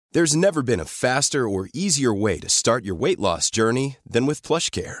There's never been a faster or easier way to start your weight loss journey than with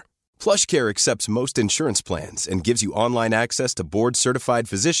PlushCare. PlushCare accepts most insurance plans and gives you online access to board-certified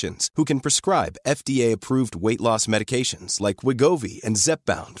physicians who can prescribe FDA-approved weight loss medications like Wegovy and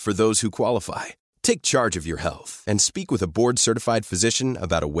Zepbound for those who qualify. Take charge of your health and speak with a board-certified physician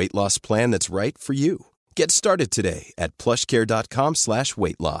about a weight loss plan that's right for you. Get started today at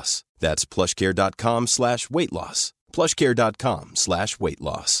plushcare.com/weight-loss. That's plushcare.com/weight-loss.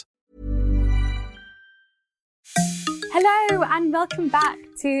 plushcare.com/weight-loss. Hello and welcome back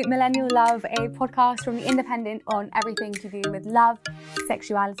to Millennial Love, a podcast from The Independent on everything to do with love,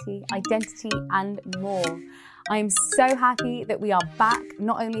 sexuality, identity and more. I'm so happy that we are back.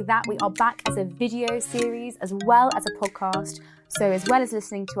 Not only that, we are back as a video series as well as a podcast. So as well as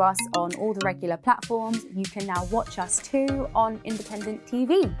listening to us on all the regular platforms, you can now watch us too on independent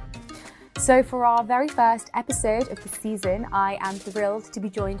TV. So for our very first episode of the season, I am thrilled to be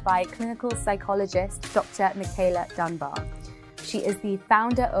joined by clinical psychologist Dr. Michaela Dunbar. She is the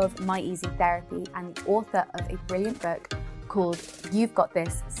founder of My Easy Therapy and the author of a brilliant book called You've Got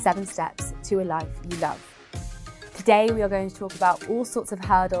This: 7 Steps to a Life You Love. Today we are going to talk about all sorts of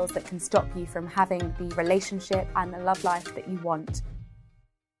hurdles that can stop you from having the relationship and the love life that you want.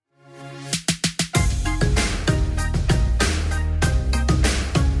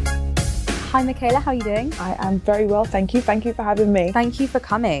 Hi Michaela, how are you doing? I am very well, thank you. Thank you for having me. Thank you for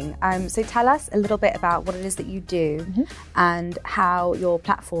coming. So tell us a little bit about what it is that you do and how your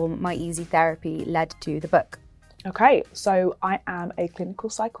platform, My Easy Therapy, led to the book. Okay, so I am a clinical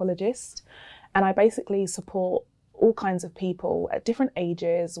psychologist and I basically support all kinds of people at different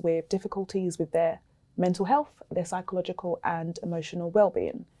ages with difficulties with their mental health, their psychological and emotional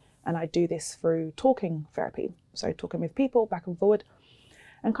well-being. And I do this through talking therapy. So talking with people back and forward.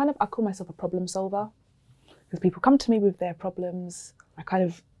 And kind of, I call myself a problem solver because people come to me with their problems. I kind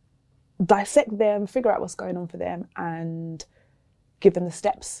of dissect them, figure out what's going on for them and give them the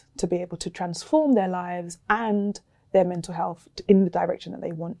steps to be able to transform their lives and their mental health in the direction that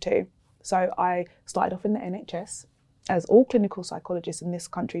they want to. So I started off in the NHS, as all clinical psychologists in this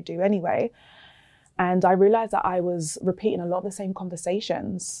country do anyway. And I realized that I was repeating a lot of the same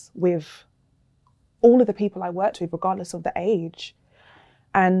conversations with all of the people I worked with, regardless of the age.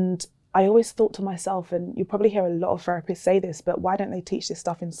 And I always thought to myself, and you probably hear a lot of therapists say this, but why don't they teach this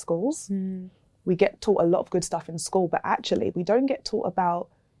stuff in schools? We get taught a lot of good stuff in school, but actually we don't get taught about,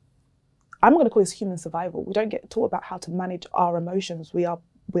 I'm going to call this human survival. We don't get taught about how to manage our emotions. We are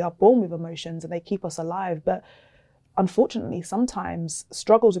born with emotions and they keep us alive. But unfortunately, sometimes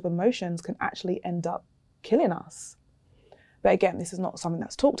struggles with emotions can actually end up killing us. But again, this is not something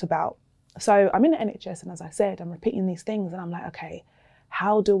that's talked about. So I'm in the NHS and as I said, I'm repeating these things and I'm like, okay,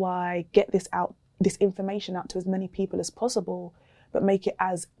 how do I get this information out to as many people as possible, but make it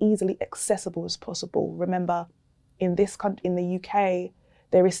as easily accessible as possible? Remember, in this country, in the UK,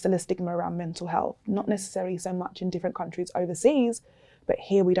 there is still a stigma around mental health, not necessarily so much in different countries overseas, but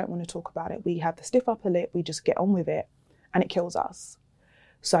here we don't want to talk about it. We have the stiff upper lip, we just get on with it, and it kills us.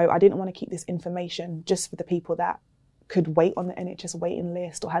 So I didn't want to keep this information just for the people that could wait on the NHS waiting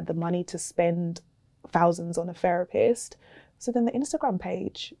list or had the money to spend thousands on a therapist. So then the Instagram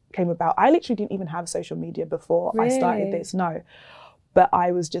page came about. I literally didn't even have social media before I started this, no. But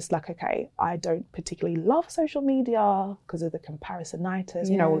I was just like, okay, I don't particularly love social media because of the comparisonitis,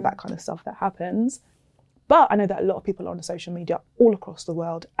 you know, all of that kind of stuff that happens. But I know that a lot of people are on social media all across the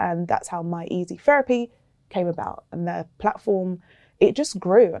world, and that's how My Easy Therapy came about. And the platform, it just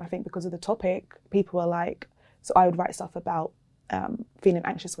grew. And I think because of the topic, people were like, so I would write stuff about feeling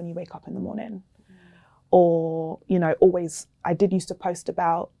anxious when you wake up in the morning. Or, you know, I did used to post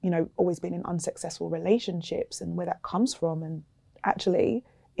about, you know, always being in unsuccessful relationships and where that comes from. And actually,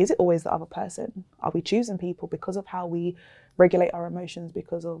 is it always the other person? Are we choosing people because of how we regulate our emotions,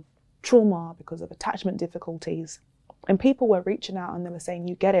 because of trauma, because of attachment difficulties? And people were reaching out and they were saying,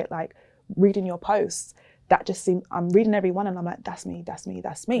 you get it, like reading your posts, that just seemed, I'm reading every one and I'm like, that's me, that's me,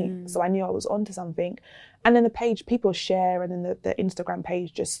 that's me. So I knew I was onto something. And then the page, people share, and then the Instagram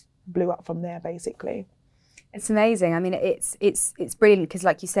page just blew up from there, basically. It's amazing. I mean, it's brilliant because,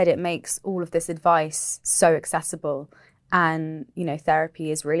 like you said, it makes all of this advice so accessible. And, you know, therapy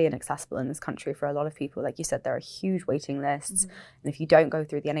is really inaccessible in this country for a lot of people. Like you said, there are huge waiting lists. And if you don't go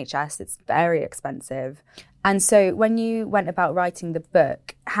through the NHS, it's very expensive. And so when you went about writing the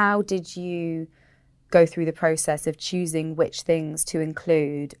book, how did you go through the process of choosing which things to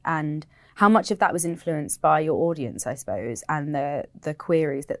include, and how much of that was influenced by your audience, I suppose, and the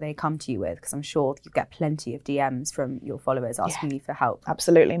queries that they come to you with? Because I'm sure you get plenty of DMs from your followers asking you for help.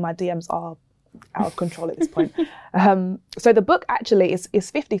 Absolutely. My DMs are out of control at this point. So the book actually is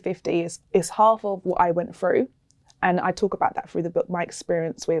 50-50. Is half of what I went through. And I talk about that through the book, my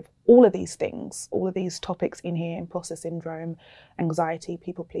experience with all of these things, all of these topics in here, imposter syndrome, anxiety,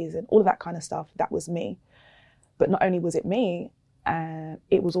 people pleasing, all of that kind of stuff. That was me. But not only was it me,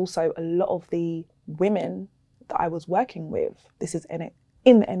 it was also a lot of the women that I was working with. This is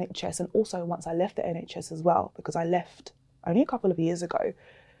in the NHS, and also once I left the NHS as well, because I left only a couple of years ago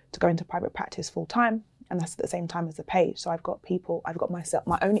to go into private practice full time. And that's at the same time as the page. So I've got myself,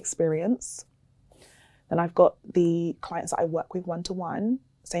 my own experience. Then I've got the clients that I work with one-to-one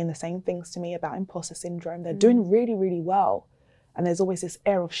saying the same things to me about imposter syndrome. They're doing really, really well. And there's always this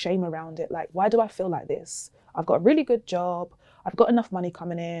air of shame around it. Like, why do I feel like this? I've got a really good job. I've got enough money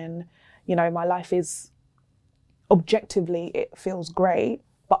coming in. You know, my life is, objectively, it feels great,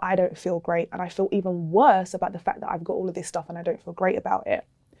 but I don't feel great. And I feel even worse about the fact that I've got all of this stuff and I don't feel great about it.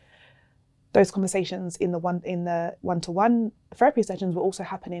 Those conversations in the one-to-one therapy sessions were also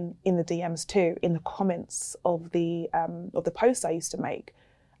happening in the DMs too, in the comments of the posts I used to make.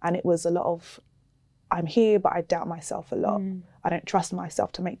 And it was a lot of, I'm here, but I doubt myself a lot. I don't trust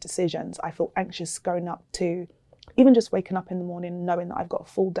myself to make decisions. I feel anxious going up to, even just waking up in the morning, knowing that I've got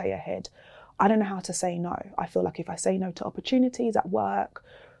a full day ahead. I don't know how to say no. I feel like if I say no to opportunities at work,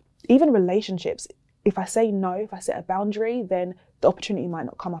 even relationships, if I say no, if I set a boundary, then the opportunity might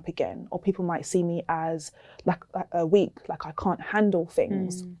not come up again, or people might see me as like weak, like I can't handle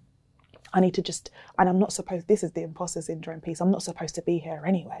things. I need to and I'm not supposed, this is the imposter syndrome piece, I'm not supposed to be here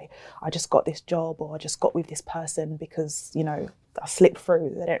anyway. I just got this job, or I just got with this person because, you know, I slipped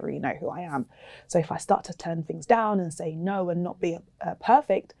through, they don't really know who I am. So if I start to turn things down and say no and not be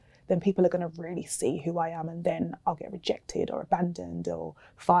perfect, then people are going to really see who I am, and then I'll get rejected or abandoned or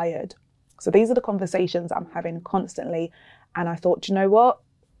fired. So these are the conversations I'm having constantly. And I thought, you know what?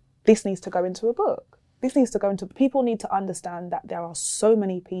 This needs to go into a book. People need to understand that there are so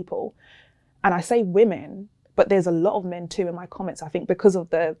many people. And I say women, but there's a lot of men too in my comments. I think because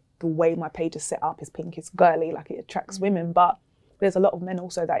of the way my page is set up, is pink, it's girly, like it attracts women. But there's a lot of men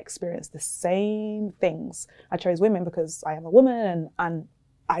also that experience the same things. I chose women because I am a woman and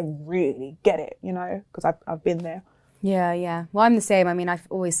I really get it, you know, because I've been there. Yeah. Well, I'm the same. I mean, I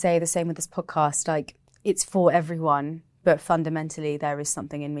always say the same with this podcast, like it's for everyone, but fundamentally there is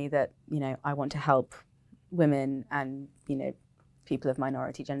something in me that, you know, I want to help women and, you know, people of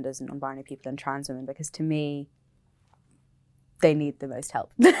minority genders and non-binary people and trans women, because to me, they need the most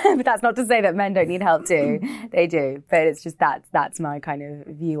help. But that's not to say that men don't need help too. They do. But it's just that's my kind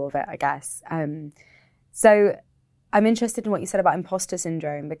of view of it, I guess. So I'm interested in what you said about imposter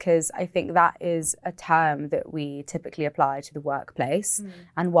syndrome, because I think that is a term that we typically apply to the workplace.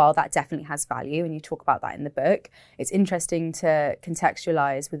 And while that definitely has value, and you talk about that in the book, it's interesting to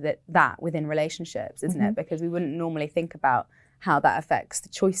contextualize with that within relationships, isn't it? Because we wouldn't normally think about how that affects the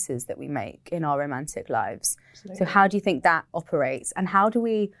choices that we make in our romantic lives. Absolutely. So how do you think that operates, and how do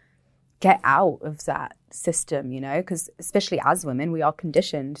we get out of that system, you know? Because especially as women, we are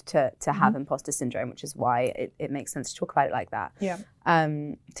conditioned to have imposter syndrome, which is why it makes sense to talk about it like that. Yeah.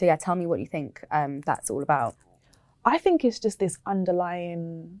 So yeah, tell me what you think that's all about. I think it's just this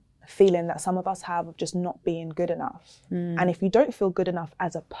underlying feeling that some of us have of just not being good enough. And if you don't feel good enough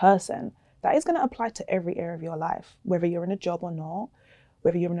as a person, that is going to apply to every area of your life, whether you're in a job or not,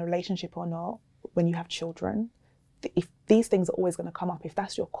 whether you're in a relationship or not, when you have children. If these things are always going to come up, if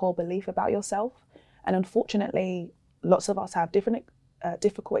that's your core belief about yourself. And unfortunately, lots of us have different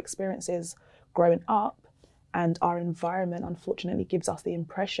difficult experiences growing up, and our environment unfortunately gives us the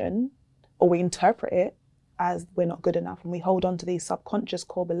impression, or we interpret it as we're not good enough, and we hold on to these subconscious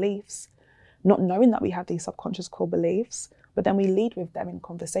core beliefs, not knowing that we have these subconscious core beliefs, but then we lead with them in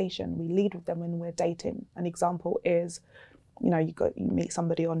conversation. We lead with them when we're dating. An example is, you know, you meet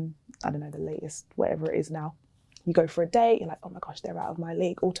somebody on, I don't know, the latest, whatever it is now. You go for a date, you're like, oh my gosh, they're out of my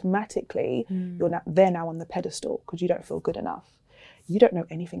league. Automatically, they're now on the pedestal because you don't feel good enough. You don't know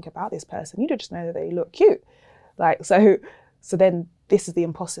anything about this person. You just know that they look cute. Like, so then this is the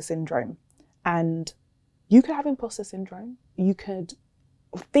imposter syndrome. And you could have imposter syndrome. You could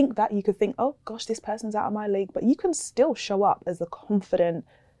think, oh gosh, this person's out of my league, but you can still show up as a confident,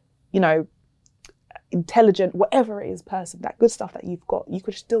 you know, intelligent, whatever it is person, that good stuff that you've got, you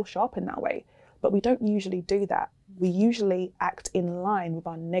could still show up in that way. But we don't usually do that. We usually act in line with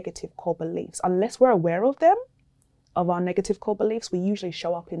our negative core beliefs. Unless we're aware of them, of our negative core beliefs, we usually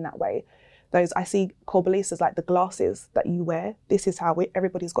show up in that way. I see core beliefs as like the glasses that you wear. This is how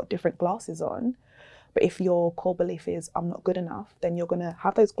everybody's got different glasses on. But if your core belief is I'm not good enough, then you're going to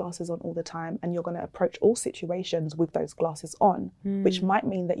have those glasses on all the time, and you're going to approach all situations with those glasses on, which might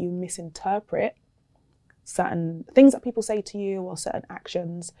mean that you misinterpret certain things that people say to you or certain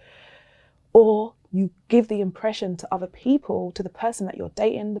actions, or you give the impression to other people, to the person that you're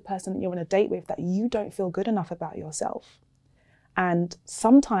dating, the person that you're on a date with, that you don't feel good enough about yourself. And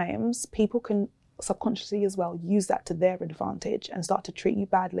sometimes people can subconsciously as well use that to their advantage and start to treat you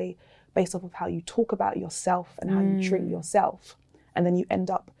badly based off of how you talk about yourself and how you treat yourself. And then you end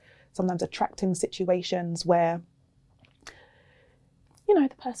up sometimes attracting situations where, you know,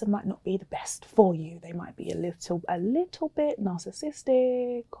 the person might not be the best for you. They might be a little bit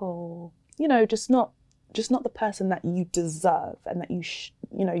narcissistic, or, you know, just not the person that you deserve and that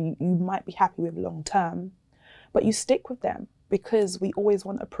you might be happy with long term. But you stick with them because we always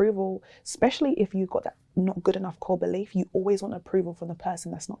want approval, especially if you've got that not good enough core belief. You always want approval from the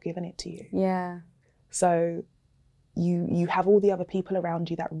person that's not giving it to you. Yeah. So you have all the other people around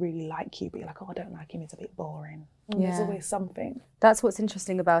you that really like you, but you're like, oh, I don't like him, he's a bit boring. There's always something. That's what's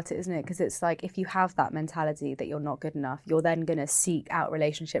interesting about it, isn't it? Because it's like, if you have that mentality that you're not good enough, you're then going to seek out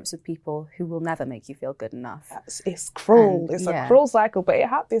relationships with people who will never make you feel good enough. It's cruel. It's a cruel cycle, but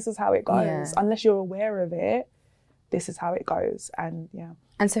this is how it goes. Yeah. Unless you're aware of it, this is how it goes. And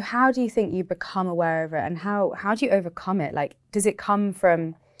And so how do you think you become aware of it, and how do you overcome it? Like, does it come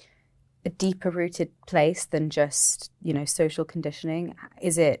from a deeper rooted place than just, you know, social conditioning?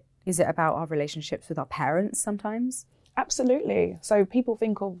 Is it about our relationships with our parents sometimes? Absolutely. So people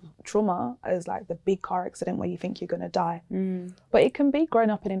think of trauma as like the big car accident where you think you're going to die. But it can be growing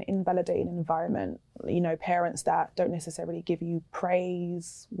up in an invalidating environment. You know, parents that don't necessarily give you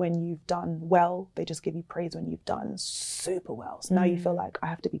praise when you've done well. They just give you praise when you've done super well. So now you feel like I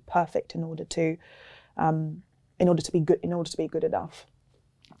have to be perfect in order to be good enough.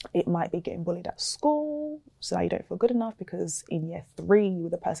 It might be getting bullied at school, so now you don't feel good enough because in year 3 you were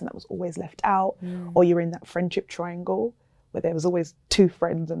the person that was always left out, or you're in that friendship triangle where there was always 2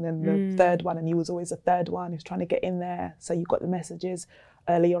 friends and then the third one, and you was always the third one who's trying to get in there. So you got the messages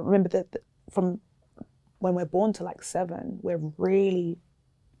early on. Remember that from when we're born to like 7, we're really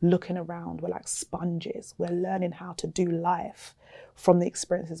looking around. We're like sponges. We're learning how to do life from the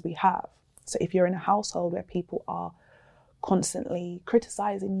experiences we have. So if you're in a household where people are constantly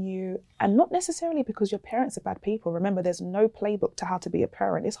criticizing you, and not necessarily because your parents are bad people. Remember, there's no playbook to how to be a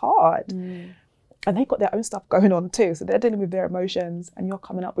parent. It's hard. And they've got their own stuff going on too. So they're dealing with their emotions, and you're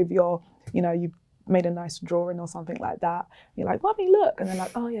coming up with your, you know, you made a nice drawing or something like that. You're like, Mommy, look. And they're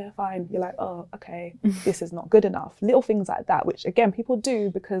like, oh yeah, fine. You're like, oh, okay, this is not good enough. Little things like that, which again, people do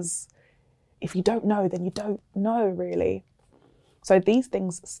because if you don't know, then you don't know really. So these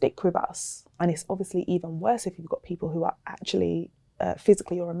things stick with us, and it's obviously even worse if you've got people who are actually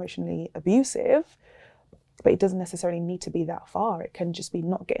physically or emotionally abusive, but it doesn't necessarily need to be that far. It can just be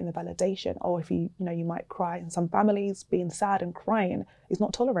not getting the validation, or if you might cry. In some families, being sad and crying is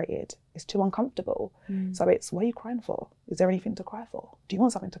not tolerated. It's too uncomfortable. So it's, what are you crying for? Is there anything to cry for? Do you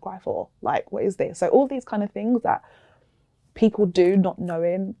want something to cry for? Like, what is this? So all these kind of things that people do, not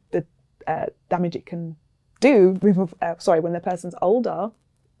knowing the damage it can do when the person's older,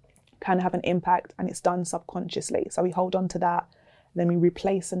 can have an impact, and it's done subconsciously. So we hold on to that, then we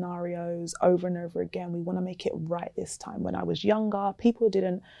replay scenarios over and over again. We want to make it right this time. When I was younger, people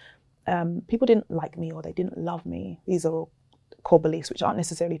didn't like me, or they didn't love me. These are all core beliefs, which aren't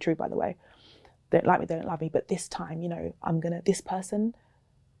necessarily true, by the way. They don't like me, they don't love me, but this time, this person,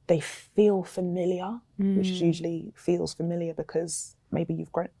 they feel familiar, which usually feels familiar because maybe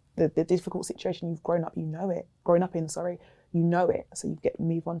you've grown, the difficult situation you've grown up in, you know it. So you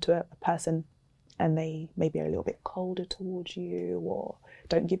move on to a person, and they maybe are a little bit colder towards you, or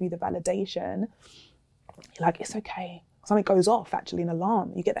don't give you the validation. You're like, it's okay. Something goes off, actually, an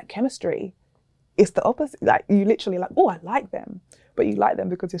alarm. You get that chemistry. It's the opposite. Like, you literally like, oh, I like them. But you like them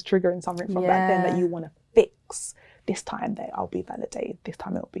because it's triggering something from back then that you want to fix. This time I'll be validated. This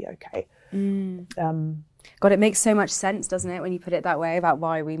time it'll be okay. God, it makes so much sense, doesn't it, when you put it that way, about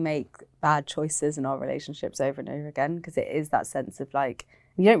why we make bad choices in our relationships over and over again, because it is that sense of like,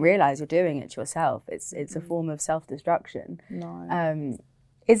 you don't realise you're doing it to yourself. It's a form of self-destruction. No.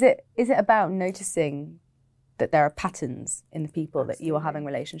 Is it about noticing that there are patterns in the people that you are having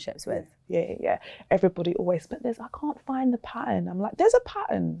relationships with? Yeah. Everybody always, but I can't find the pattern. I'm like, there's a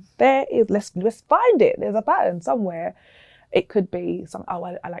pattern. There is. Let's find it. There's a pattern somewhere. It could be I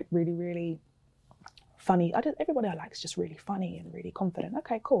like really, really funny. Everybody I like is just really funny and really confident.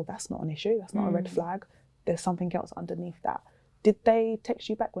 Okay, cool. That's not an issue. That's not a red flag. There's something else underneath that. Did they text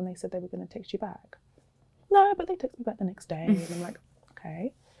you back when they said they were going to text you back? No, but they text me back the next day. And I'm like,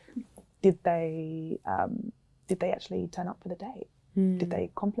 okay. did they actually turn up for the date? Did they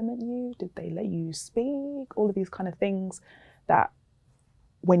compliment you? Did they let you speak? All of these kind of things that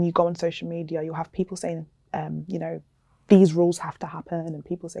when you go on social media, you'll have people saying, these rules have to happen, and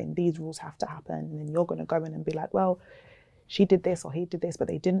people saying these rules have to happen. And then you're going to go in and be like, well, she did this or he did this, but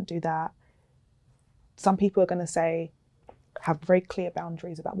they didn't do that. Some people are going to have very clear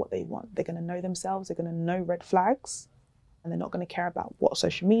boundaries about what they want. They're going to know themselves. They're going to know red flags. And they're not going to care about what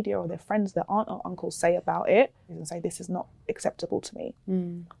social media or their friends, their aunt or uncle say about it, and say, this is not acceptable to me.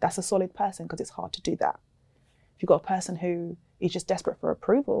 That's a solid person, because it's hard to do that. If you've got a person who is just desperate for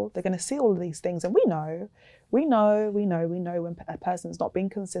approval, they're going to see all of these things. And we know when a person's not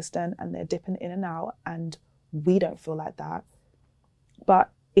being consistent and they're dipping in and out, and we don't feel like that. But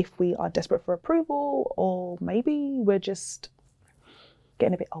if we are desperate for approval, or maybe we're just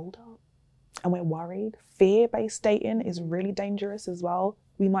getting a bit older and we're worried, fear-based dating is really dangerous as well.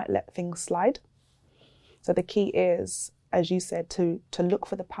 We might let things slide. So the key is, as you said, to look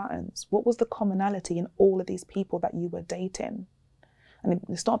for the patterns. What was the commonality in all of these people that you were dating? And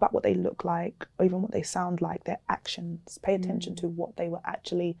it's not about what they look like or even what they sound like, their actions. Pay attention to what they were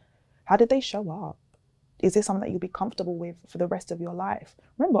actually, how did they show up? Is this something that you'll be comfortable with for the rest of your life?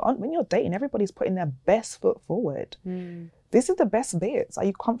 Remember, when you're dating, everybody's putting their best foot forward. This is the best bits. Are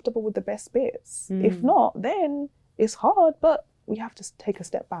you comfortable with the best bits? If not, then it's hard, but we have to take a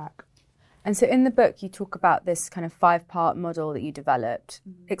step back. And so in the book, you talk about this kind of 5-part model that you developed.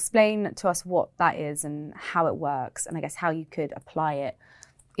 Explain to us what that is and how it works, and I guess how you could apply it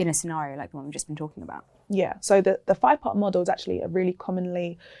in a scenario like the one we've just been talking about. Yeah, so the 5-part model is actually a really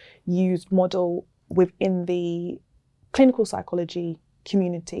commonly used model within the clinical psychology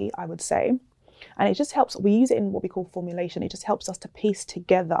community, I would say. And it just helps, we use it in what we call formulation. It just helps us to piece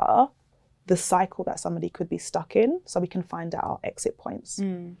together the cycle that somebody could be stuck in, so we can find out our exit points.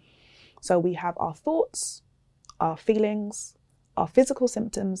 So we have our thoughts, our feelings, our physical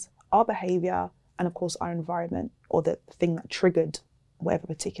symptoms, our behavior, and of course our environment, or the thing that triggered whatever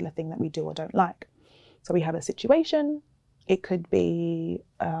particular thing that we do or don't like. So we have a situation. It could be,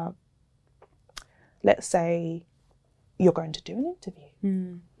 let's say you're going to do an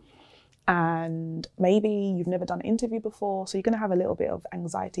interview. And maybe you've never done an interview before, so you're going to have a little bit of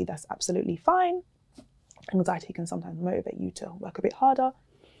anxiety. That's absolutely fine. Anxiety can sometimes motivate you to work a bit harder.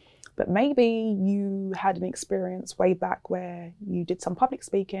 But maybe you had an experience way back where you did some public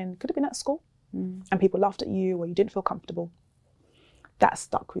speaking, could have been at school, and people laughed at you, or you didn't feel comfortable. That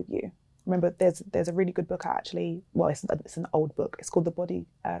stuck with you. Remember, there's a really good book actually. Well, it's an old book. It's called The Body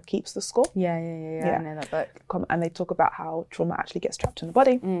Keeps the Score. Yeah. I know that book. And they talk about how trauma actually gets trapped in the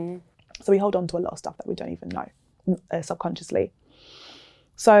body. So we hold on to a lot of stuff that we don't even know subconsciously.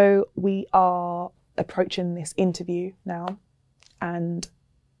 So we are approaching this interview now, and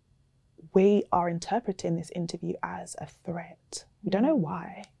we are interpreting this interview as a threat. We don't know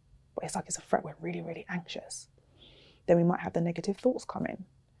why, but it's like it's a threat. We're really, really anxious. Then we might have the negative thoughts come in.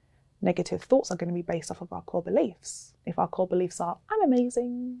 Negative thoughts are going to be based off of our core beliefs. If our core beliefs are, I'm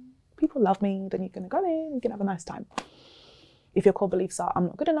amazing, people love me, then you're going to go in, you can have a nice time. If your core beliefs are, I'm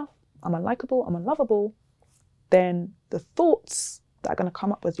not good enough, I'm unlikable, I'm unlovable, then the thoughts that are going to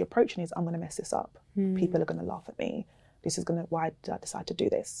come up as you're approaching is, I'm going to mess this up. People are going to laugh at me. Why did I decide to do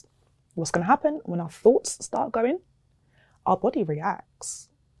this? What's going to happen when our thoughts start going? Our body reacts.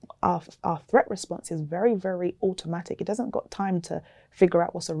 Our threat response is very, very automatic. It doesn't got time to figure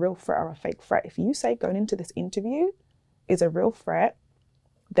out what's a real threat or a fake threat. If you say going into this interview is a real threat,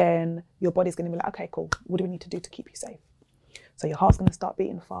 then your body's going to be like, okay, cool. What do we need to do to keep you safe? So your heart's going to start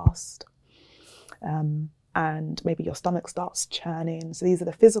beating fast. And maybe your stomach starts churning. So these are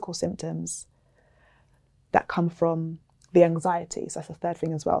the physical symptoms that come from the anxiety. So that's the third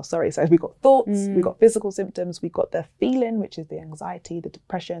thing as well. Sorry. So we've got thoughts, we've got physical symptoms, we've got the feeling, which is the anxiety, the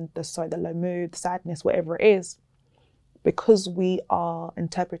depression, the low mood, sadness, whatever it is. Because we are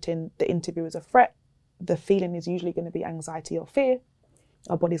interpreting the interview as a threat, the feeling is usually going to be anxiety or fear.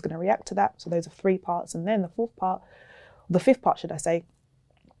 Our body's going to react to that. So those are 3 parts. And then the fifth part, should I say,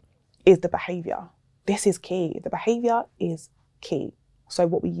 is the behavior. This is key. The behavior is key. So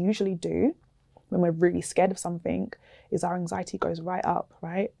what we usually do when we're really scared of something is our anxiety goes right up,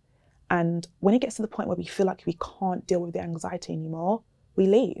 right? And when it gets to the point where we feel like we can't deal with the anxiety anymore, we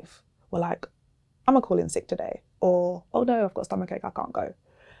leave. We're like, I'm gonna call in sick today. Or, oh no, I've got a stomachache, I can't go.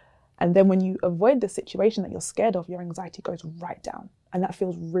 And then when you avoid the situation that you're scared of, your anxiety goes right down. And that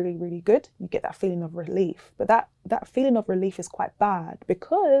feels really, really good. You get that feeling of relief. But that feeling of relief is quite bad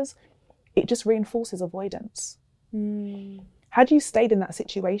because it just reinforces avoidance. Had you stayed in that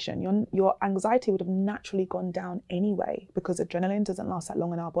situation, your anxiety would have naturally gone down anyway, because adrenaline doesn't last that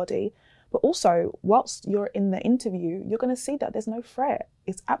long in our body. But also, whilst you're in the interview, you're going to see that there's no threat.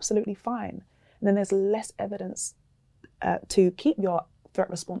 It's absolutely fine. And then there's less evidence to keep your threat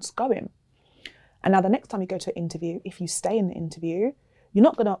response going. And now the next time you go to an interview, if you stay in the interview, you're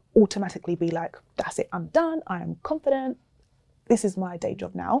not going to automatically be like, that's it, I'm done, I am confident, this is my day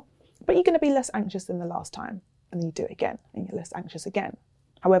job now. But you're going to be less anxious than the last time. And then you do it again, and you're less anxious again.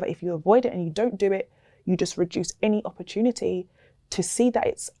 However, if you avoid it and you don't do it, you just reduce any opportunity to see that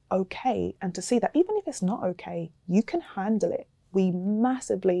it's okay, and to see that even if it's not okay, you can handle it. We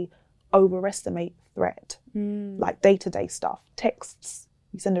massively overestimate threat, like day-to-day stuff, texts.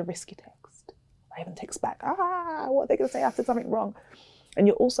 You send a risky text, I haven't text back. What are they going to say? I said something wrong. And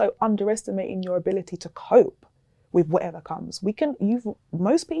you're also underestimating your ability to cope with whatever comes.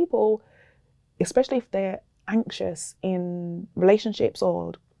 Most people, especially if they're anxious in relationships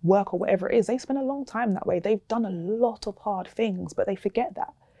or work or whatever it is, they spend a long time that way. They've done a lot of hard things, but they forget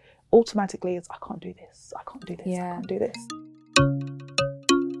that. Automatically, it's, I can't do this, I can't do this, I can't do this.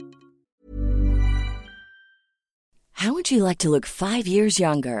 How would you like to look 5 years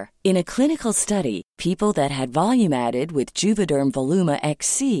younger? In a clinical study, people that had volume added with Juvederm Voluma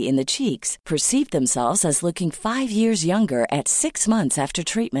XC in the cheeks perceived themselves as looking 5 years younger at 6 months after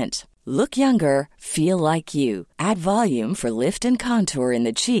treatment. Look younger, feel like you. Add volume for lift and contour in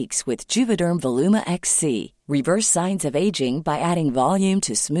the cheeks with Juvederm Voluma XC. Reverse signs of aging by adding volume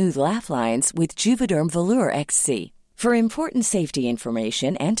to smooth laugh lines with Juvederm Volure XC. For important safety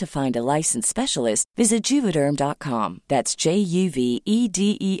information and to find a licensed specialist, visit Juvederm.com. That's JUVEDERM.com.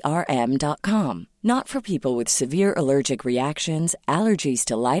 Not for people with severe allergic reactions, allergies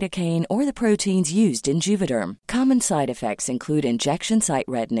to lidocaine, or the proteins used in Juvederm. Common side effects include injection site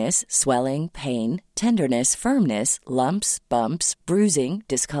redness, swelling, pain, tenderness, firmness, lumps, bumps, bruising,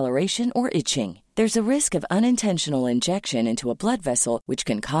 discoloration, or itching. There's a risk of unintentional injection into a blood vessel, which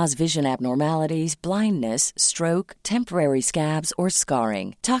can cause vision abnormalities, blindness, stroke, temporary scabs, or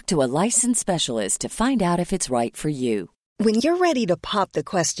scarring. Talk to a licensed specialist to find out if it's right for you. When you're ready to pop the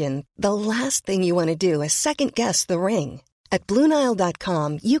question, the last thing you want to do is second-guess the ring. At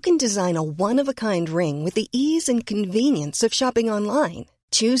BlueNile.com, you can design a one-of-a-kind ring with the ease and convenience of shopping online.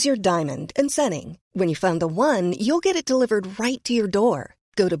 Choose your diamond and setting. When you find the one, you'll get it delivered right to your door.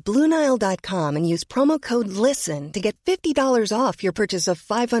 Go to BlueNile.com and use promo code LISTEN to get $50 off your purchase of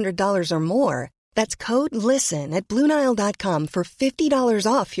 $500 or more. That's code LISTEN at BlueNile.com for $50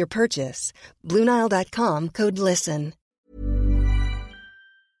 off your purchase. BlueNile.com, code LISTEN.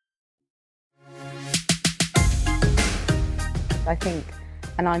 I think,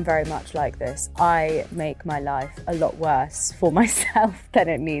 and I'm very much like this, I make my life a lot worse for myself than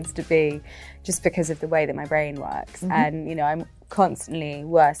it needs to be, just because of the way that my brain works. And, you know, I'm constantly,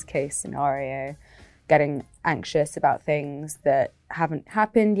 worst case scenario, getting anxious about things that haven't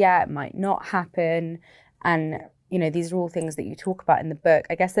happened yet, might not happen. And, you know, these are all things that you talk about in the book.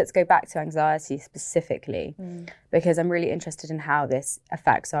 I guess let's go back to anxiety specifically, because I'm really interested in how this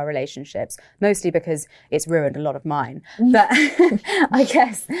affects our relationships, mostly because it's ruined a lot of mine. But I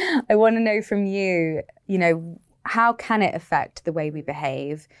guess I want to know from you, you know, how can it affect the way we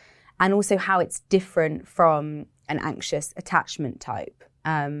behave, and also how it's different from an anxious attachment type,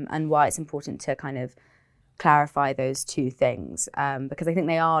 and why it's important to kind of clarify those two things, because I think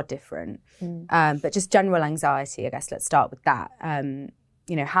they are different. But just general anxiety, I guess let's start with that.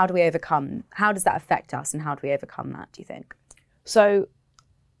 You know, how does that affect us, and how do we overcome that, do you think? So,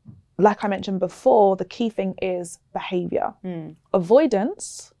 like I mentioned before, the key thing is behavior.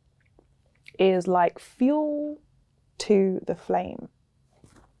 Avoidance is like fuel to the flame,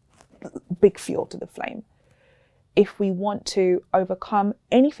 big fuel to the flame. If we want to overcome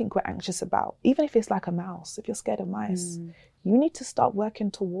anything we're anxious about, even if it's like a mouse, if you're scared of mice, you need to start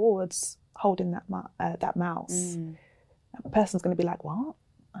working towards holding that mouse. A person's going to be like, what?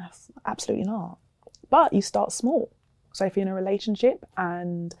 Absolutely not. But you start small. So if you're in a relationship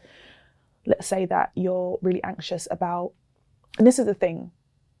and let's say that you're really anxious about, and this is the thing,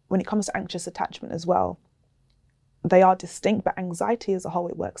 when it comes to anxious attachment as well, they are distinct, but anxiety as a whole,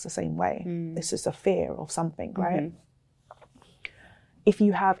 it works the same way. It's just a fear of something, right? If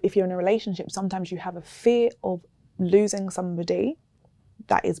you're in a relationship, sometimes you have a fear of losing somebody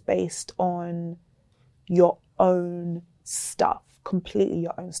that is based on your own stuff, completely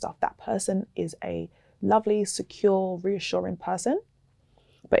your own stuff. That person is a lovely, secure, reassuring person,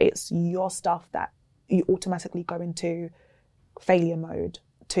 but it's your stuff that you automatically go into failure mode,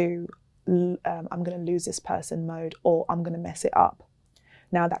 to I'm going to lose this person mode, or I'm going to mess it up.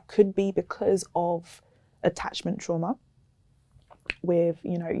 Now that could be because of attachment trauma. with,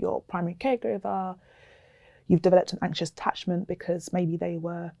 you know, your primary caregiver. You've developed an anxious attachment because maybe they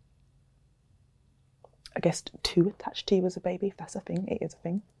were, I guess, too attached to you as a baby, if that's a thing. It is a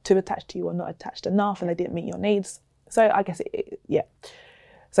thing. Too attached to you or not attached enough, and they didn't meet your needs. So I guess yeah.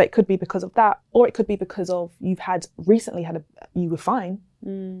 So it could be because of that, or it could be because of you were fine,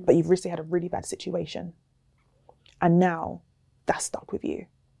 but you've recently had a really bad situation, and now that's stuck with you.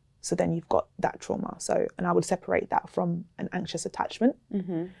 So then you've got that trauma. So, and I would separate that from an anxious attachment,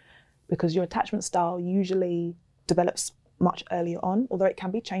 because your attachment style usually develops much earlier on, although it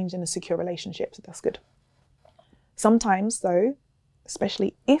can be changed in a secure relationship. So that's good. Sometimes though,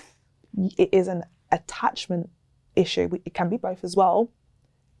 especially if it is an attachment issue, it can be both as well.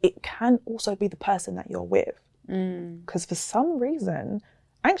 It can also be the person that you're with. Because for some reason,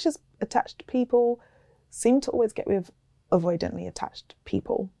 anxious attached people seem to always get with avoidantly attached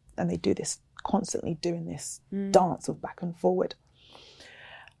people. And they do this, constantly doing this dance of back and forward.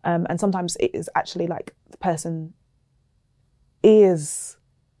 And sometimes it is actually like the person is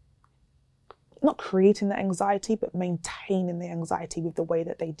not creating the anxiety, but maintaining the anxiety with the way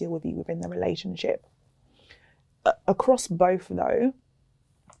that they deal with you within the relationship. Across both though,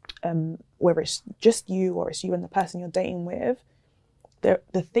 whether it's just you or it's you and the person you're dating with,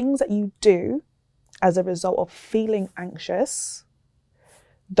 the things that you do as a result of feeling anxious,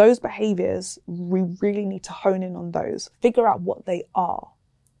 those behaviors, we really need to hone in on those, figure out what they are.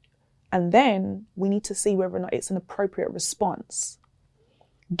 And then we need to see whether or not it's an appropriate response,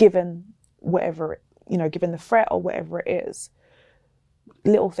 given whatever, given the threat or whatever it is.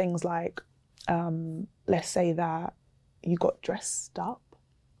 Little things like, let's say that you got dressed up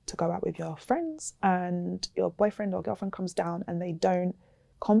to go out with your friends and your boyfriend or girlfriend comes down and they don't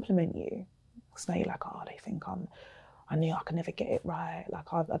compliment you. So now you're like, oh, they think I knew I could never get it right.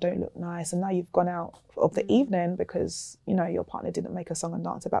 Like I don't look nice. And now you've gone out of the evening because, your partner didn't make a song and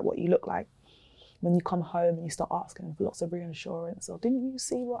dance about what you look like. When you come home and you start asking for lots of reassurance, or didn't you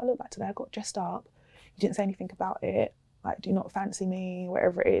see what I look like today? I got dressed up. You didn't say anything about it. Like, do you not fancy me?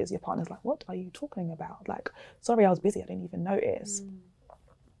 Whatever it is, your partner's like, what are you talking about? Like, sorry, I was busy. I didn't even notice.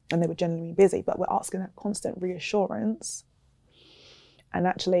 And they were genuinely busy, but we're asking that constant reassurance. And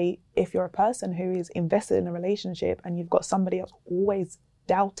actually, if you're a person who is invested in a relationship and you've got somebody else always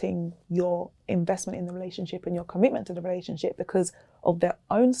doubting your investment in the relationship and your commitment to the relationship because of their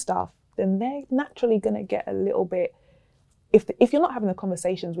own stuff, then they're naturally going to get a little bit, if you're not having the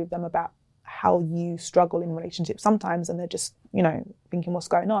conversations with them about how you struggle in relationships sometimes and they're just, thinking what's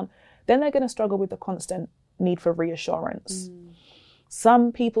going on, then they're going to struggle with the constant need for reassurance.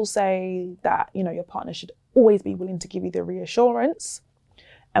 Some people say that, your partner should always be willing to give you the reassurance.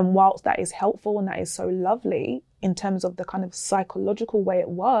 And whilst that is helpful and that is so lovely in terms of the kind of psychological way it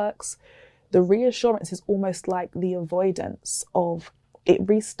works, the reassurance is almost like the avoidance of, it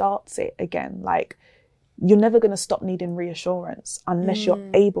restarts it again. Like, you're never going to stop needing reassurance unless you're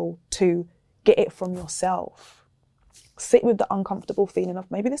able to get it from yourself. Sit with the uncomfortable feeling of,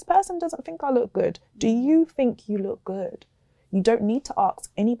 maybe this person doesn't think I look good. Do you think you look good? You don't need to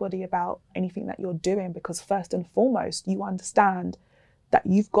ask anybody about anything that you're doing, because first and foremost, you understand that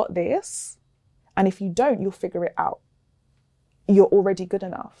you've got this, and if you don't, you'll figure it out. You're already good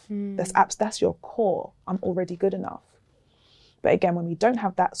enough. That's your core. I'm already good enough. But again, when we don't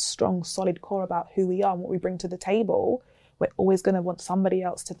have that strong, solid core about who we are and what we bring to the table, we're always going to want somebody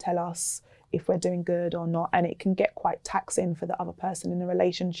else to tell us if we're doing good or not. And it can get quite taxing for the other person in the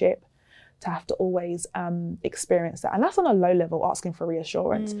relationship to have to always experience that. And that's on a low level, asking for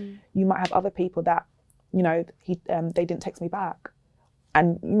reassurance. You might have other people that, they didn't text me back.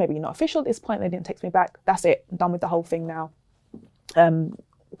 And maybe you're not official at this point, they didn't text me back. That's it, I'm done with the whole thing now.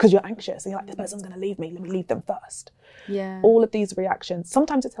 Because you're anxious and you're like, this person's going to leave me, let me leave them first. Yeah. All of these reactions,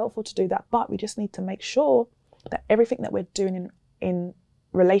 sometimes it's helpful to do that, but we just need to make sure that everything that we're doing in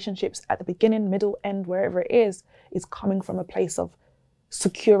relationships at the beginning, middle, end, wherever it is coming from a place of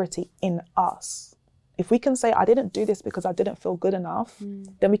security in us. If we can say, I didn't do this because I didn't feel good enough,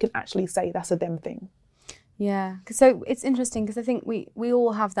 then we can actually say that's a them thing. Yeah, so it's interesting because I think we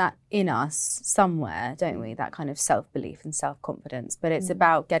all have that in us somewhere, don't we? That kind of self-belief and self-confidence. But it's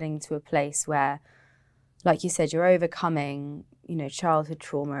about getting to a place where, like you said, you're overcoming, childhood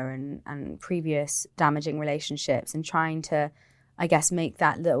trauma and previous damaging relationships and trying to, I guess, make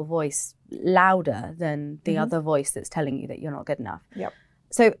that little voice louder than the other voice that's telling you that you're not good enough. Yep.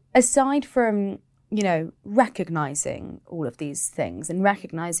 So aside from recognizing all of these things and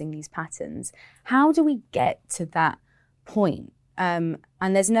recognizing these patterns, how do we get to that point? And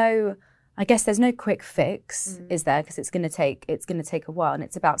there's no quick fix, is there? Because it's going to take a while, and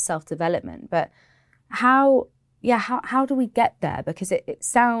it's about self-development. But how how do we get there? Because it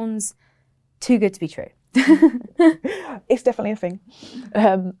sounds too good to be true. It's definitely a thing.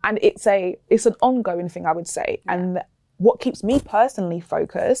 And it's an ongoing thing, I would say. Yeah. And what keeps me personally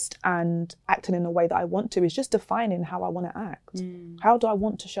focused and acting in a way that I want to is just defining how I want to act. How do I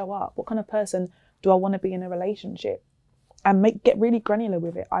want to show up? What kind of person do I want to be in a relationship? And get really granular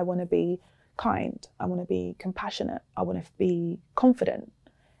with it. I want to be kind. I want to be compassionate. I want to be confident.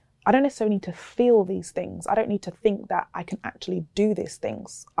 I don't necessarily need to feel these things. I don't need to think that I can actually do these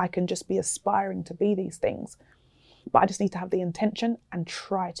things. I can just be aspiring to be these things. But I just need to have the intention and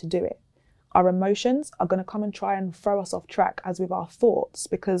try to do it. Our emotions are going to come and try and throw us off track, as with our thoughts,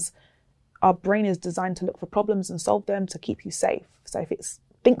 because our brain is designed to look for problems and solve them to keep you safe. So if it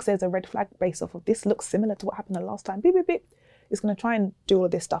thinks there's a red flag based off of this looks similar to what happened the last time, beep, beep, beep, it's going to try and do all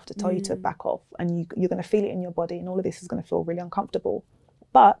of this stuff to tell you to back off. And you're going to feel it in your body, and all of this is going to feel really uncomfortable.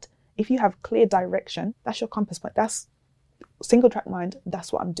 But if you have clear direction, that's your compass point. That's single track mind.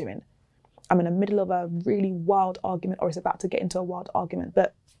 That's what I'm doing. I'm in the middle of a really wild argument, or it's about to get into a wild argument,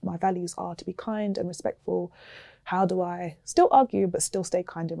 but my values are to be kind and respectful. How do I still argue, but still stay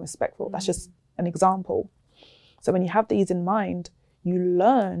kind and respectful? That's just an example. So when you have these in mind, you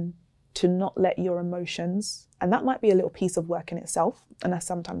learn to not let your emotions, and that might be a little piece of work in itself. And that's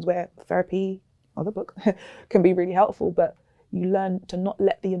sometimes where therapy or the book can be really helpful, but you learn to not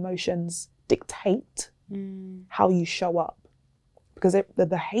let the emotions dictate how you show up. Because the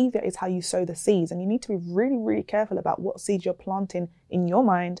behavior is how you sow the seeds, and you need to be really, really careful about what seeds you're planting in your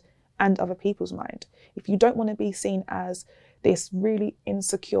mind and other people's mind. If you don't want to be seen as this really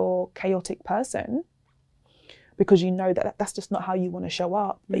insecure, chaotic person, because you know that that's just not how you want to show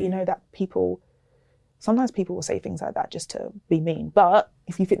up, but you know that sometimes people will say things like that just to be mean. But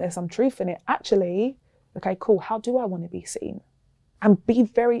if you think there's some truth in it, actually, okay, cool, how do I want to be seen? And be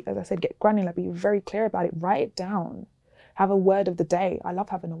very, as I said, get granular, be very clear about it, write it down. Have a word of the day. I love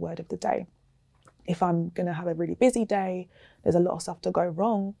having a word of the day. If I'm going to have a really busy day, there's a lot of stuff to go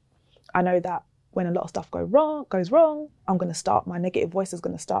wrong. I know that when a lot of stuff goes wrong, my negative voice is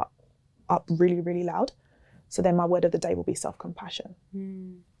going to start up really, really loud. So then my word of the day will be self-compassion.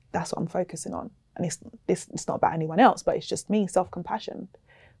 That's what I'm focusing on. And it's not about anyone else, but it's just me, self-compassion.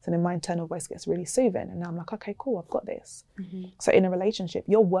 So then my internal voice gets really soothing. And now I'm like, okay, cool, I've got this. So in a relationship,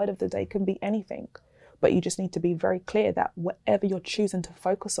 your word of the day can be anything. But you just need to be very clear that whatever you're choosing to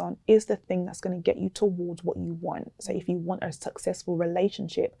focus on is the thing that's going to get you towards what you want. So if you want a successful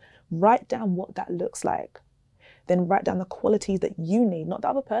relationship, write down what that looks like. Then write down the qualities that you need, not the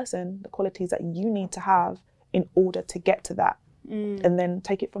other person, the qualities that you need to have in order to get to that. And then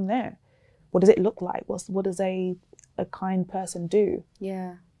take it from there. What does it look like? What does a kind person do?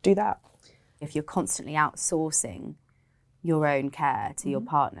 Yeah. Do that. If you're constantly outsourcing your own care to your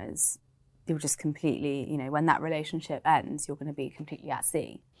partners, you'll just completely, when that relationship ends, you're going to be completely at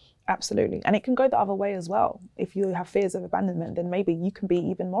sea. Absolutely. And it can go the other way as well. If you have fears of abandonment, then maybe you can be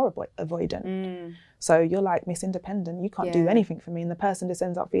even more avoidant. So you're like Miss Independent, you can't do anything for me, and the person just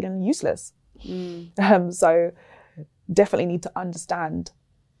ends up feeling useless. So definitely need to understand,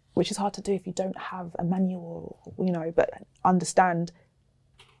 which is hard to do if you don't have a manual, but understand,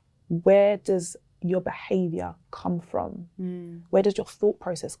 where does your behavior come from? Where does your thought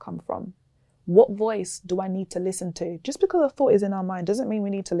process come from? What voice do I need to listen to? Just because a thought is in our mind doesn't mean we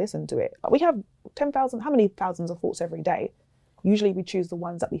need to listen to it. We have 10,000, how many thousands of thoughts every day? Usually we choose the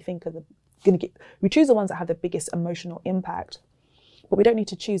ones that we think are we choose the ones that have the biggest emotional impact, but we don't need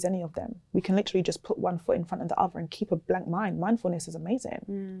to choose any of them. We can literally just put one foot in front of the other and keep a blank mind. Mindfulness is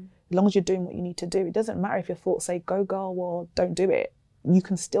amazing. As long as you're doing what you need to do. It doesn't matter if your thoughts say go girl or don't do it. You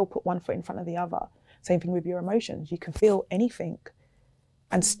can still put one foot in front of the other. Same thing with your emotions. You can feel anything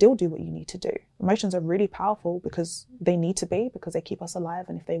and still do what you need to do. Emotions are really powerful because they need to be, because they keep us alive.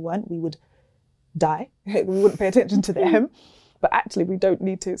 And if they weren't, we would die. We wouldn't pay attention to them. But actually, we don't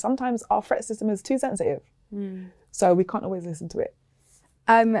need to. Sometimes our threat system is too sensitive. So we can't always listen to it.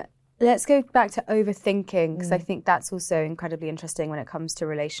 Let's go back to overthinking, because I think that's also incredibly interesting when it comes to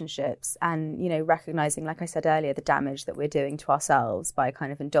relationships and, recognizing, like I said earlier, the damage that we're doing to ourselves by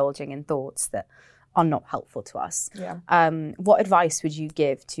kind of indulging in thoughts that are not helpful to us. What advice would you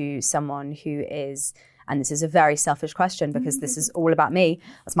give to someone who is, and this is a very selfish question because this is all about me,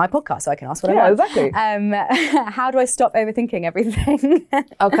 that's my podcast, so I can ask what I want. Exactly. How do I stop overthinking everything?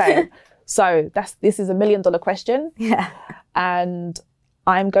 Okay, so this is $1 million question. And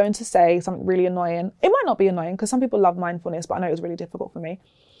I'm going to say something really annoying. It might not be annoying because some people love mindfulness, but I know it was really difficult for me.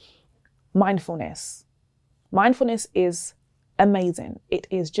 Mindfulness is amazing. It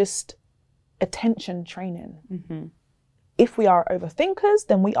is just attention training. If we are overthinkers,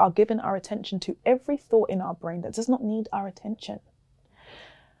 then we are giving our attention to every thought in our brain that does not need our attention.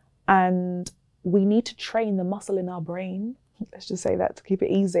 And we need to train the muscle in our brain, let's just say that to keep it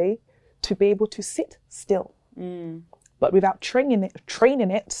easy, to be able to sit still. But without training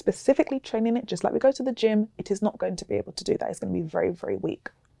it, specifically training it, just like we go to the gym, it is not going to be able to do that. It's going to be very, very weak.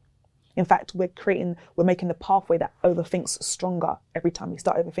 In fact, we're making the pathway that overthinks stronger every time we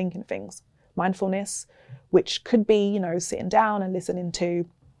start overthinking things. Mindfulness, which could be, sitting down and listening to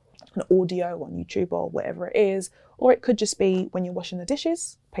an audio on YouTube or whatever it is, or it could just be when you're washing the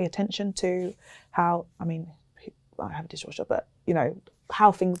dishes, pay attention to how, I have a dishwasher, but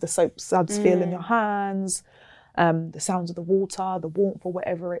how the soap suds feel in your hands, the sounds of the water, the warmth or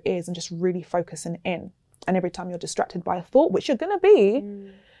whatever it is, and just really focusing in. And every time you're distracted by a thought, which you're going to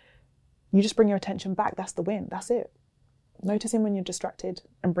be, you just bring your attention back. That's the win. That's it. Noticing when you're distracted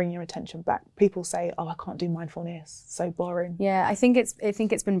and bring your attention back. People say, "Oh, I can't do mindfulness. So boring." Yeah, I think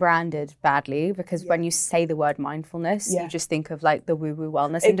it's been branded badly because when you say the word mindfulness, you just think of like the woo-woo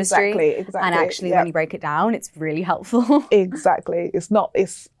wellness industry. Exactly. And actually, when you break it down, it's really helpful. Exactly.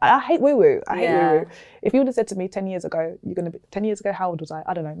 I hate woo-woo. I hate woo-woo. If you would have said to me 10 years ago, 10 years ago, how old was I?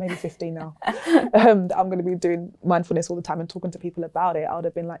 I don't know, maybe 15 now. That I'm going to be doing mindfulness all the time and talking to people about it. I would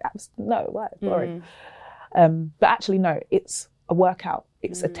have been like, no, what? Boring. But actually, no, it's a workout.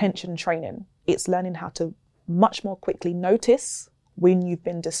 It's attention training. It's learning how to much more quickly notice when you've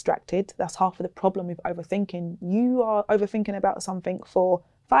been distracted. That's half of the problem with overthinking. You are overthinking about something for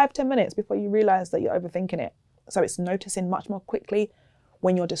 5-10 minutes before you realize that you're overthinking it. So it's noticing much more quickly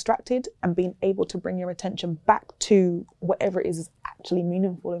when you're distracted and being able to bring your attention back to whatever is actually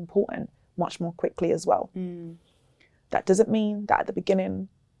meaningful, important, much more quickly as well. That doesn't mean that at the beginning,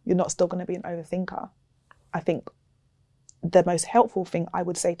 you're not still going to be an overthinker. I think the most helpful thing I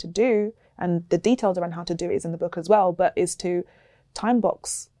would say to do, and the details around how to do it is in the book as well, but is to time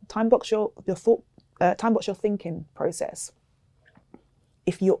box your thought, time box your thinking process.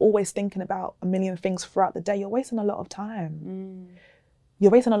 If you're always thinking about a million things throughout the day, you're wasting a lot of time.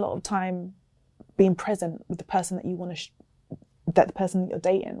 You're wasting a lot of time being present with the person that you want to, that the person that you're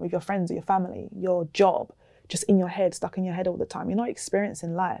dating, with your friends or your family, your job, just in your head, stuck in your head all the time. You're not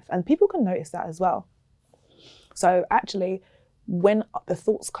experiencing life, and people can notice that as well. So actually, when the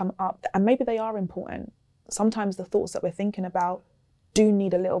thoughts come up, and maybe they are important, sometimes the thoughts that we're thinking about do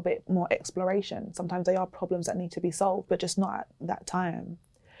need a little bit more exploration. Sometimes they are problems that need to be solved, but just not at that time.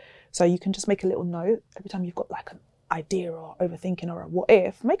 So you can just make a little note every time you've got like an idea or overthinking or a what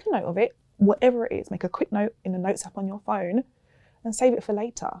if, make a note of it, whatever it is, make a quick note in the notes app on your phone and save it for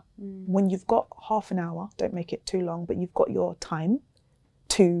later. When you've got half an hour, don't make it too long, but you've got your time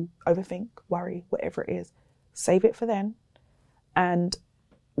to overthink, worry, whatever it is, save it for then. And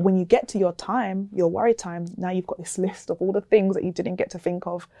when you get to your time, your worry time, now you've got this list of all the things that you didn't get to think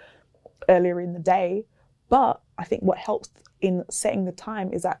of earlier in the day. But I think what helps in setting the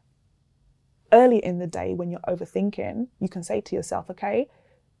time is that early in the day when you're overthinking, you can say to yourself, okay,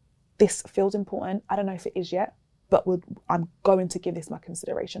 this feels important. I don't know if it is yet, but I'm going to give this my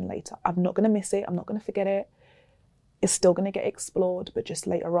consideration later. I'm not going to miss it. I'm not going to forget it. It's still going to get explored, but just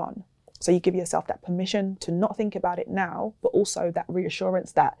later on. So you give yourself that permission to not think about it now, but also that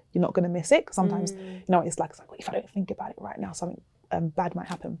reassurance that you're not going to miss it. Because sometimes, it's like, well, if I don't think about it right now, something bad might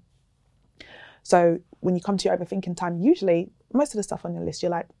happen. So when you come to your overthinking time, usually most of the stuff on your list, you're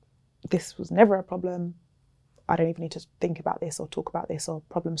like, this was never a problem. I don't even need to think about this or talk about this or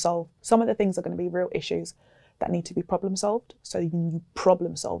problem solve. Some of the things are going to be real issues that need to be problem solved. So you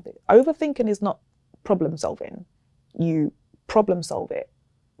problem solve it. Overthinking is not problem solving. You problem solve it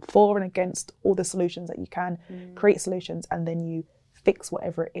for and against all the solutions that you can, create solutions, and then you fix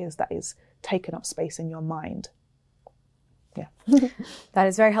whatever it is that is taking up space in your mind. Yeah. That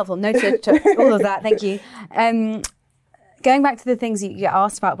is very helpful. Noted to all of that. Thank you. Going back to the things you get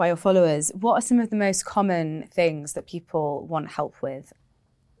asked about by your followers, what are some of the most common things that people want help with?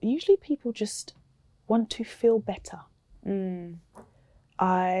 Usually people just want to feel better.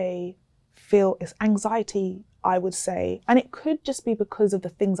 I feel it's anxiety, I would say, and it could just be because of the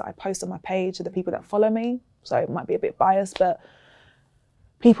things that I post on my page to the people that follow me. So it might be a bit biased, but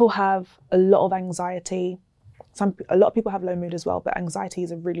people have a lot of anxiety. A lot of people have low mood as well, but anxiety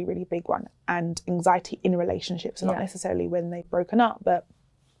is a really, really big one. And anxiety in relationships, so not necessarily when they've broken up, but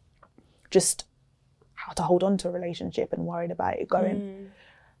just how to hold on to a relationship and worried about it going.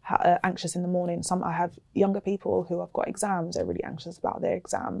 Anxious in the morning. I have younger people who have got exams, they're really anxious about their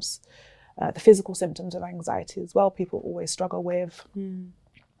exams. The physical symptoms of anxiety as well, people always struggle with.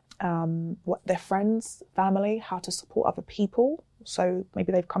 What their friends, family, how to support other people. So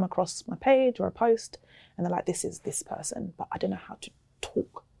maybe they've come across my page or a post and they're like, this is this person, but I don't know how to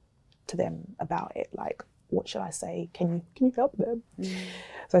talk to them about it. Like, what should I say? Can you help them?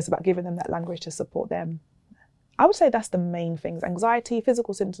 So it's about giving them that language to support them. I would say that's the main things: anxiety,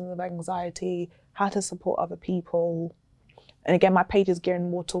 physical symptoms of anxiety, how to support other people. And again, my page is gearing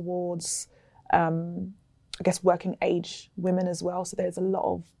more towards, I guess, working age women as well. So there's a lot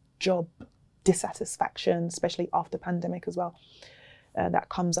of job dissatisfaction, especially after pandemic as well, that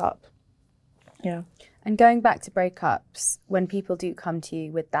comes up. Yeah. And going back to breakups, when people do come to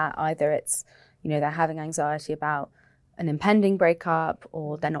you with that, either it's, they're having anxiety about an impending breakup,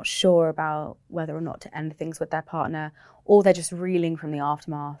 or they're not sure about whether or not to end things with their partner, or they're just reeling from the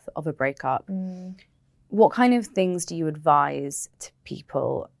aftermath of a breakup. What kind of things do you advise to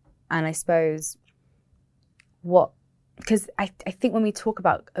people? And I suppose because I think when we talk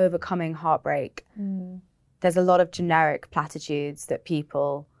about overcoming heartbreak, there's a lot of generic platitudes that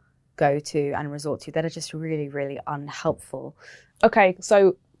people go to and resort to that are just really, really unhelpful. Okay,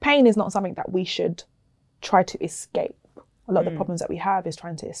 so pain is not something that we should try to escape. A lot of the problems that we have is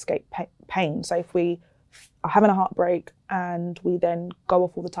trying to escape pain. So if we are having a heartbreak and we then go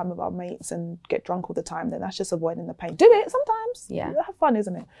off all the time with our mates and get drunk all the time, then that's just avoiding the pain. Do it sometimes. Yeah. Have fun,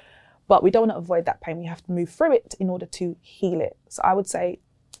 isn't it? But we don't want to avoid that pain. We have to move through it in order to heal it. So I would say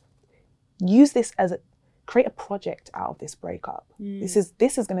use this as create a project out of this breakup. This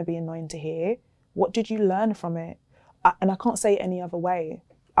is going to be annoying to hear. What did you learn from it? And I can't say it any other way.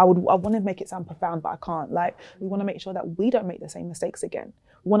 I want to make it sound profound, but I can't. Like, we want to make sure that we don't make the same mistakes again.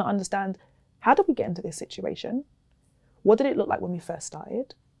 We want to understand, how did we get into this situation? What did it look like when we first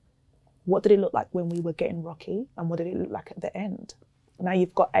started? What did it look like when we were getting rocky? And what did it look like at the end? Now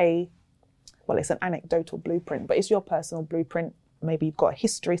you've got it's an anecdotal blueprint, but it's your personal blueprint. Maybe you've got a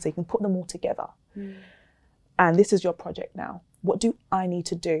history, so you can put them all together. And this is your project now. What do I need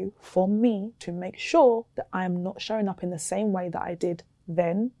to do for me to make sure that I am not showing up in the same way that I did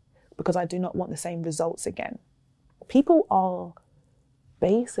then, because I do not want the same results again? People are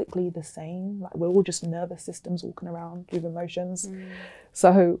basically the same. Like, we're all just nervous systems walking around with emotions.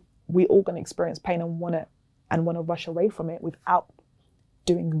 So we're all going to experience pain and want to rush away from it without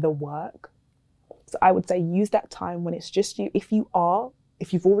doing the work. So I would say use that time when it's just you. If you've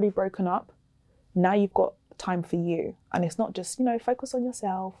already broken up, now you've got time for you. And it's not just, focus on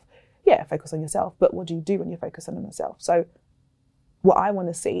yourself. Yeah, focus on yourself. But what do you do when you're focusing on yourself? So what I want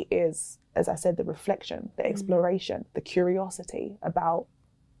to see is, as I said, the reflection, the exploration, the curiosity about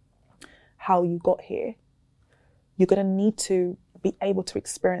how you got here. You're going to need to be able to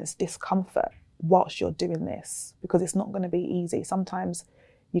experience discomfort whilst you're doing this, because it's not going to be easy. Sometimes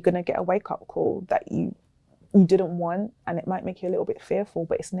you're going to get a wake-up call that you didn't want, and it might make you a little bit fearful,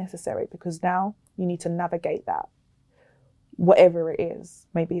 but it's necessary, because now you need to navigate that. Whatever it is,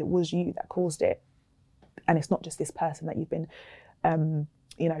 maybe it was you that caused it, and it's not just this person that you've been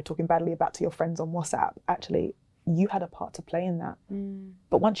talking badly about to your friends on WhatsApp. Actually, you had a part to play in that.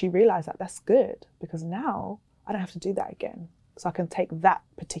 But once you realize that, that's good, because now I don't have to do that again. So I can take that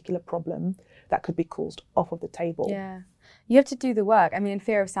particular problem that could be caused off of the table. Yeah. You have to do the work. I mean, in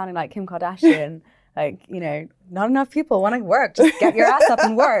fear of sounding like Kim Kardashian, not enough people want to work. Just get your ass up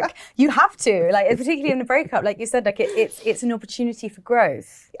and work. You have to, particularly in a breakup, like you said, it's an opportunity for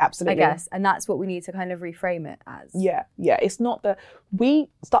growth. Absolutely. I guess. And that's what we need to kind of reframe it as. Yeah. It's not we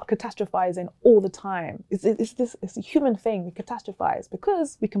start catastrophizing all the time. It's a human thing. We catastrophize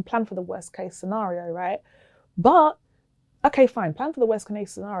because we can plan for the worst case scenario, right? But okay, fine, plan for the worst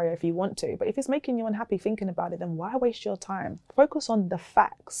case scenario if you want to, but if it's making you unhappy thinking about it, then why waste your time? Focus on the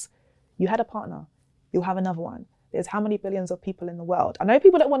facts. You had a partner, you'll have another one. There's how many billions of people in the world? I know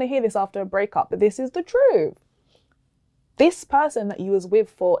people don't want to hear this after a breakup, but this is the truth. This person that you was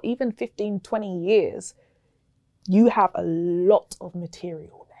with for even 15, 20 years, you have a lot of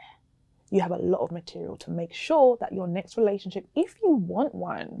material there. You have a lot of material to make sure that your next relationship, if you want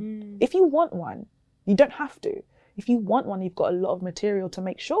one, you don't have to. If you want one, you've got a lot of material to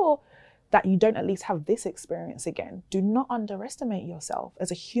make sure that you don't at least have this experience again. Do not underestimate yourself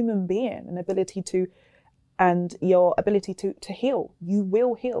as a human being and your ability to heal. You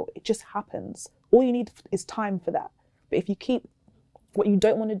will heal. It just happens. All you need is time for that. But if you keep, what you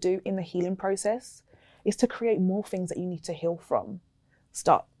don't want to do in the healing process is to create more things that you need to heal from.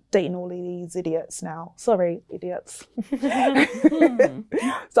 Start dating all these idiots now. Sorry, idiots.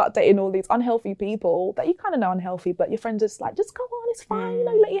 Start dating all these unhealthy people that you kind of know unhealthy, but your friends just like, just go on, it's fine,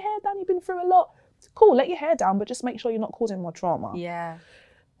 let your hair down, you've been through a lot. Cool, let your hair down, but just make sure you're not causing more trauma. Yeah.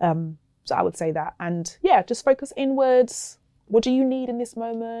 So I would say that. And yeah, just focus inwards. What do you need in this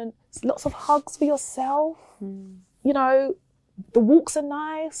moment? Lots of hugs for yourself. The walks are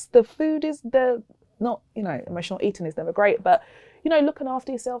nice. The food is not, emotional eating is never great, but, looking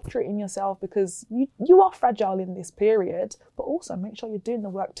after yourself, treating yourself, because you are fragile in this period, but also make sure you're doing the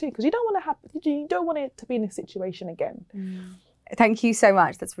work too, because you don't want it to be in this situation again. Thank you so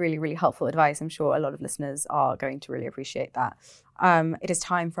much. That's really, really helpful advice. I'm sure a lot of listeners are going to really appreciate that. It is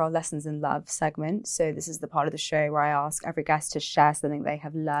time for our Lessons in Love segment. So this is the part of the show where I ask every guest to share something they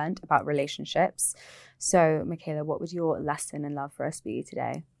have learned about relationships. So, Michaela, what would your lesson in love for us be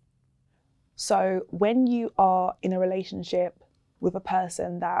today? So when you are in a relationship with a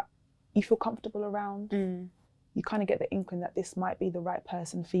person that you feel comfortable around, you kind of get the inkling that this might be the right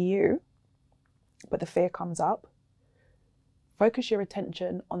person for you, but the fear comes up. Focus your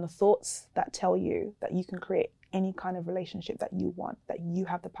attention on the thoughts that tell you that you can create any kind of relationship that you want, that you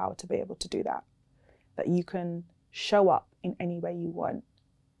have the power to be able to do that you can show up in any way you want,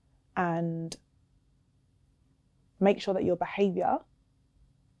 and make sure that your behavior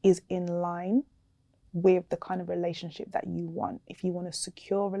is in line with the kind of relationship that you want. If you want a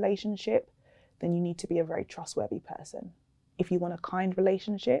secure relationship, then you need to be a very trustworthy person. If you want a kind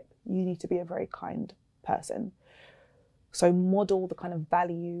relationship, you need to be a very kind person. So model the kind of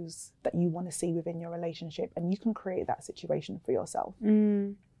values that you want to see within your relationship, and you can create that situation for yourself.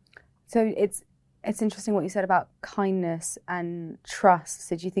 So it's interesting what you said about kindness and trust.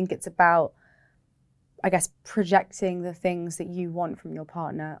 So do you think it's about, I guess, projecting the things that you want from your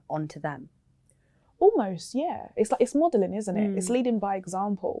partner onto them? Almost, yeah. It's modeling, isn't it? It's leading by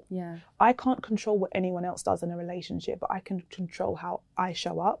example. Yeah. I can't control what anyone else does in a relationship, but I can control how I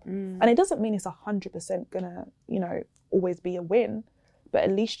show up. And it doesn't mean it's 100% gonna, always be a win, but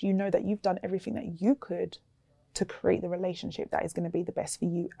at least you know that you've done everything that you could to create the relationship that is going to be the best for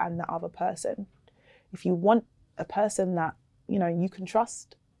you and the other person. If you want a person that, you can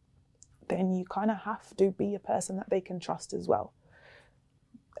trust, then you kind of have to be a person that they can trust as well.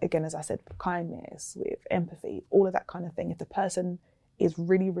 Again, as I said, with kindness, with empathy, all of that kind of thing. If the person is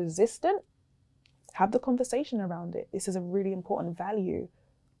really resistant, have the conversation around it. This is a really important value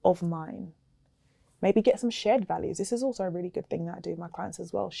of mine. Maybe get some shared values. This is also a really good thing that I do with my clients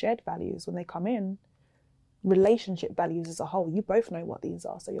as well. Shared values when they come in. Relationship values as a whole. You both know what these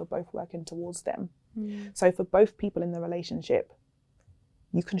are, so you're both working towards them. So for both people in the relationship,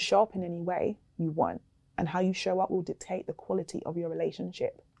 you can show up in any way you want, and how you show up will dictate the quality of your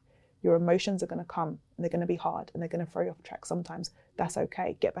relationship. Your emotions are going to come, and they're going to be hard, and they're going to throw you off track sometimes. That's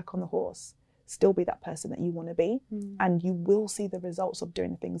okay. Get back on the horse. Still be that person that you want to be, and you will see the results of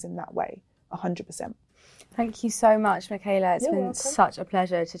doing things in that way, 100%. Thank you so much, Michaela. It's been such a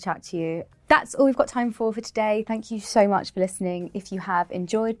pleasure to chat to you. That's all we've got time for today. Thank you so much for listening. If you have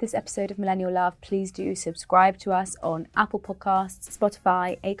enjoyed this episode of Millennial Love, please do subscribe to us on Apple Podcasts,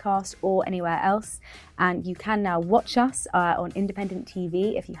 Spotify, Acast, or anywhere else. And you can now watch us on independent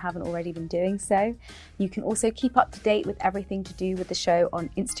TV if you haven't already been doing so. You can also keep up to date with everything to do with the show on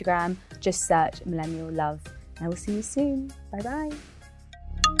Instagram. Just search Millennial Love. I will see you soon. Bye-bye.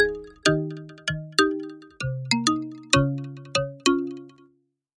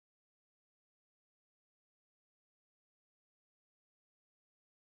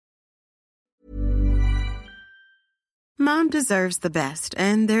 Mom deserves the best,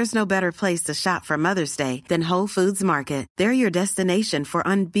 and there's no better place to shop for Mother's Day than Whole Foods Market. They're your destination for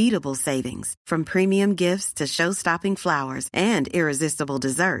unbeatable savings, from premium gifts to show-stopping flowers and irresistible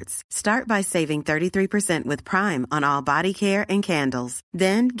desserts. Start by saving 33% with Prime on all body care and candles.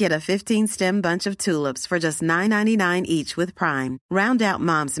 Then get a 15-stem bunch of tulips for just $9.99 each with Prime. Round out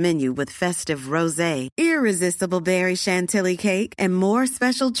Mom's menu with festive rosé, irresistible berry chantilly cake, and more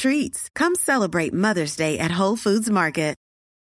special treats. Come celebrate Mother's Day at Whole Foods Market.